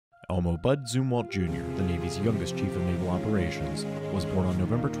Elmo Bud Zumwalt Jr., the Navy's youngest chief of naval operations, was born on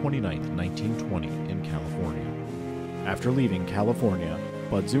November 29, 1920, in California. After leaving California,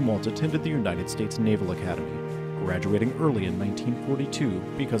 Bud Zumwalt attended the United States Naval Academy, graduating early in 1942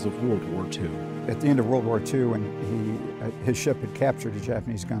 because of World War II. At the end of World War II, when his ship had captured a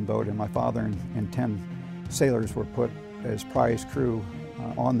Japanese gunboat, and my father and 10 sailors were put as prize crew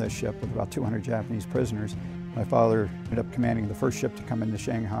on this ship with about 200 Japanese prisoners. My father ended up commanding the first ship to come into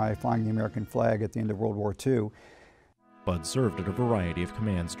Shanghai, flying the American flag at the end of World War II. Bud served at a variety of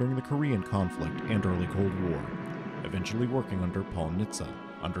commands during the Korean conflict and early Cold War, eventually working under Paul Nitze,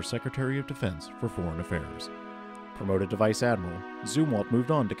 Undersecretary of Defense for Foreign Affairs. Promoted to Vice Admiral, Zumwalt moved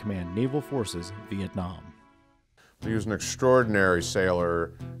on to command Naval Forces Vietnam. He was an extraordinary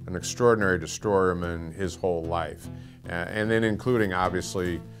sailor, an extraordinary destroyerman his whole life, and then including,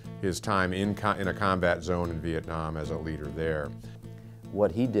 obviously, his time in a combat zone in Vietnam as a leader there.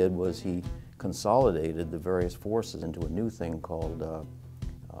 What he did was he consolidated the various forces into a new thing called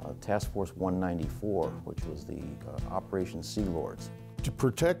Task Force 194, which was the Operation Sea Lords. To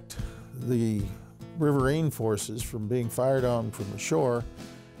protect the riverine forces from being fired on from the shore,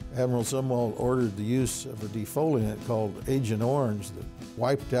 Admiral Zumwalt ordered the use of a defoliant called Agent Orange that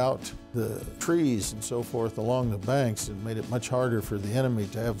wiped out the trees and so forth along the banks and made it much harder for the enemy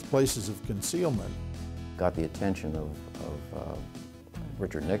to have places of concealment. Got the attention of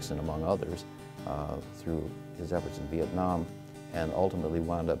Richard Nixon, among others, through his efforts in Vietnam, and ultimately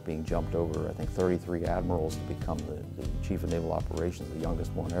wound up being jumped over, I think, 33 admirals to become the Chief of Naval Operations, the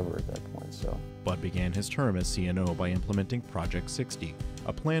youngest one ever at that point. So Bud began his term as CNO by implementing Project 60,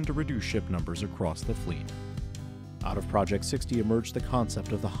 a plan to reduce ship numbers across the fleet. Out of Project 60 emerged the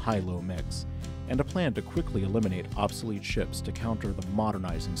concept of the high-low mix, and a plan to quickly eliminate obsolete ships to counter the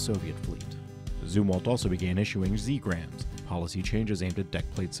modernizing Soviet fleet. Zumwalt also began issuing Z-grams, policy changes aimed at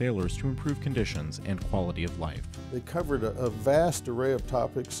deckplate sailors to improve conditions and quality of life. They covered a vast array of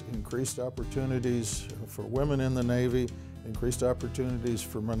topics: increased opportunities for women in the Navy, increased opportunities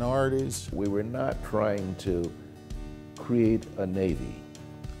for minorities. We were not trying to create a Navy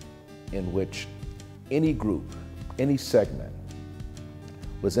in which any group, any segment,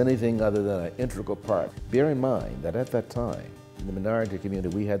 was anything other than an integral part. Bear in mind that at that time, in the minority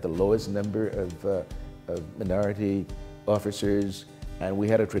community, we had the lowest number of minority officers, and we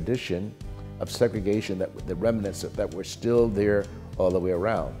had a tradition of segregation, that the remnants that were still there all the way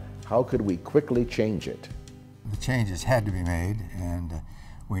around. How could we quickly change it? The changes had to be made, and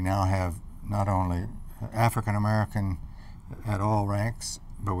we now have not only African American at all ranks,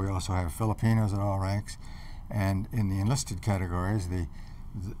 but we also have Filipinos at all ranks. And in the enlisted categories, the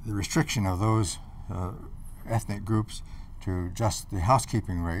restriction of those ethnic groups to just the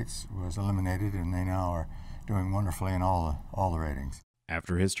housekeeping rates was eliminated, and they now are doing wonderfully in all the ratings.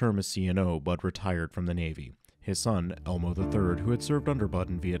 After his term as CNO, Bud retired from the Navy. His son, Elmo III, who had served under Bud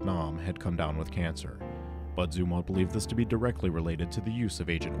in Vietnam, had come down with cancer. Bud Zumwalt believed this to be directly related to the use of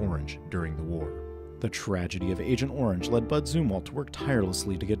Agent Orange during the war. The tragedy of Agent Orange led Bud Zumwalt to work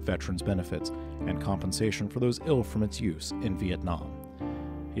tirelessly to get veterans' benefits and compensation for those ill from its use in Vietnam.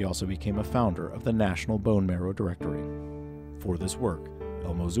 He also became a founder of the National Bone Marrow Directory. For this work,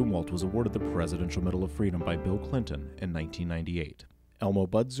 Elmo Zumwalt was awarded the Presidential Medal of Freedom by Bill Clinton in 1998. Elmo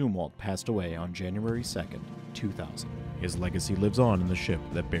Bud Zumwalt passed away on January 2nd, 2000. His legacy lives on in the ship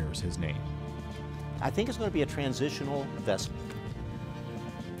that bears his name. I think it's going to be a transitional vessel.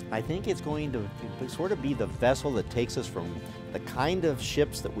 I think it's going to sort of be the vessel that takes us from the kind of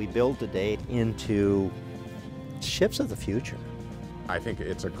ships that we build today into ships of the future. I think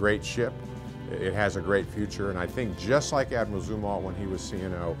it's a great ship. It has a great future, and I think just like Admiral Zumwalt when he was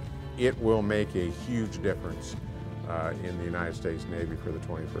CNO, it will make a huge difference in the United States Navy for the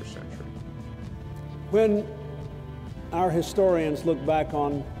 21st century. When our historians look back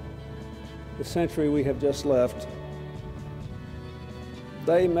on the century we have just left,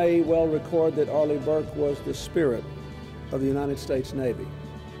 they may well record that Arleigh Burke was the spirit of the United States Navy.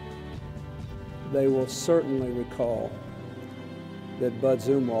 They will certainly recall that Bud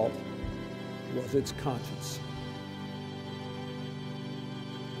Zumwalt was its conscience.